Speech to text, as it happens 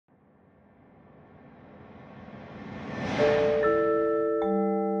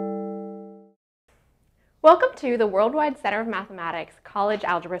Welcome to the Worldwide Center of Mathematics College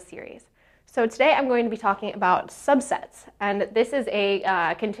Algebra series. So today I'm going to be talking about subsets, and this is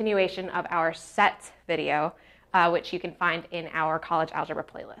a continuation of our set video, which you can find in our College Algebra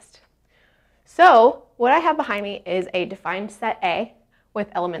playlist. So what I have behind me is a defined set A with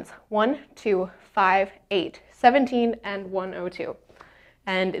elements 1, 2, 5, 8, 17, and 102.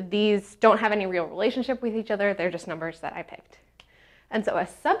 And these don't have any real relationship with each other, they're just numbers that I picked. And so a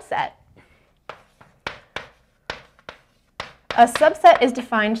subset is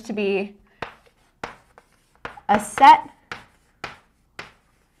defined to be a set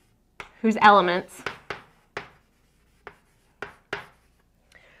whose elements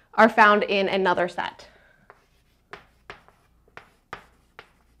are found in another set.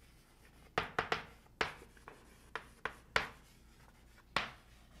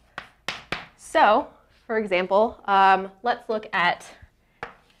 So, for example, let's look at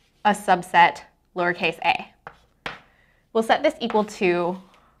a subset lowercase a. We'll set this equal to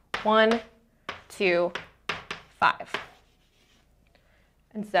 1, 2, 5.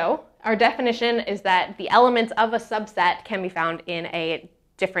 And so our definition is that the elements of a subset can be found in a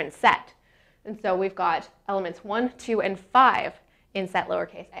different set. And so we've got elements 1, 2, and 5 in set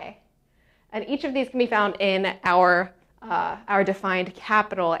lowercase a. And each of these can be found in our defined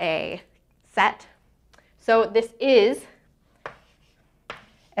capital A set. So this is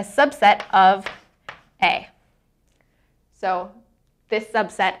a subset of A. So this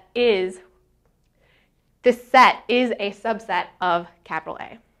set is a subset of capital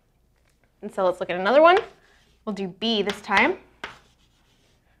A. And so let's look at another one. We'll do B this time.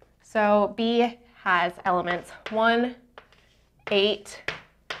 So B has elements 1, 8,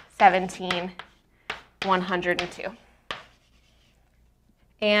 17, 102.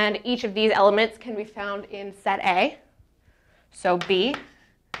 And each of these elements can be found in set A. So B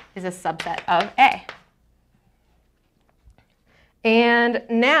is a subset of A. And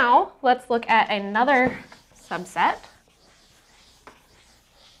now let's look at another subset.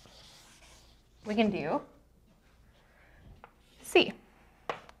 We can do C.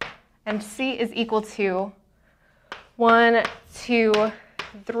 And C is equal to 1, 2,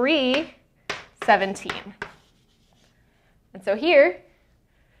 3, 17. And so here,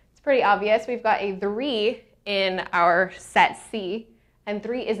 it's pretty obvious. We've got a 3 in our set C, and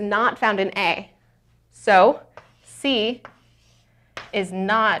 3 is not found in A. So C is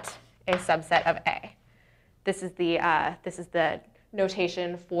not a subset of A. This is the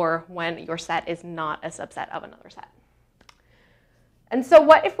notation for when your set is not a subset of another set. And so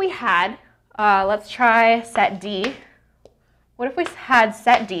what if we had, let's try set D. What if we had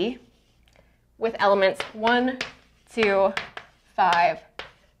set D with elements 1, 2, 5,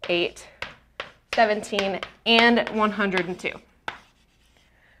 8, 17, and 102.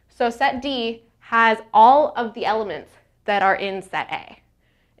 So set D has all of the elements that are in set A.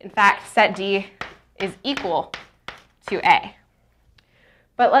 In fact, set D is equal to A.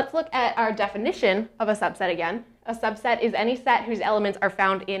 But let's look at our definition of a subset again. A subset is any set whose elements are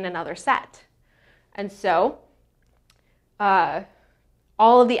found in another set. And so all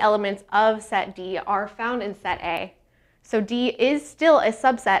of the elements of set D are found in set A. So D is still a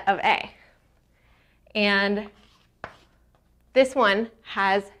subset of A. And this one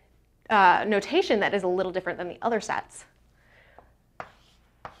has notation that is a little different than the other sets.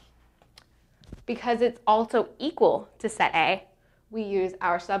 Because it's also equal to set A, we use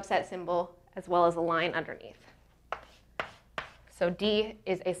our subset symbol as well as a line underneath. So D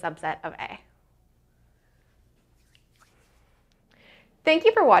is a subset of A. Thank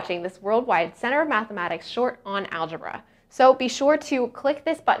you for watching this Worldwide Center of Mathematics short on algebra. So be sure to click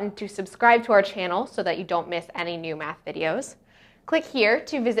this button to subscribe to our channel so that you don't miss any new math videos. Click here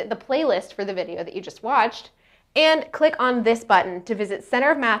to visit the playlist for the video that you just watched, and click on this button to visit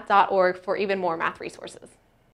centerofmath.org for even more math resources.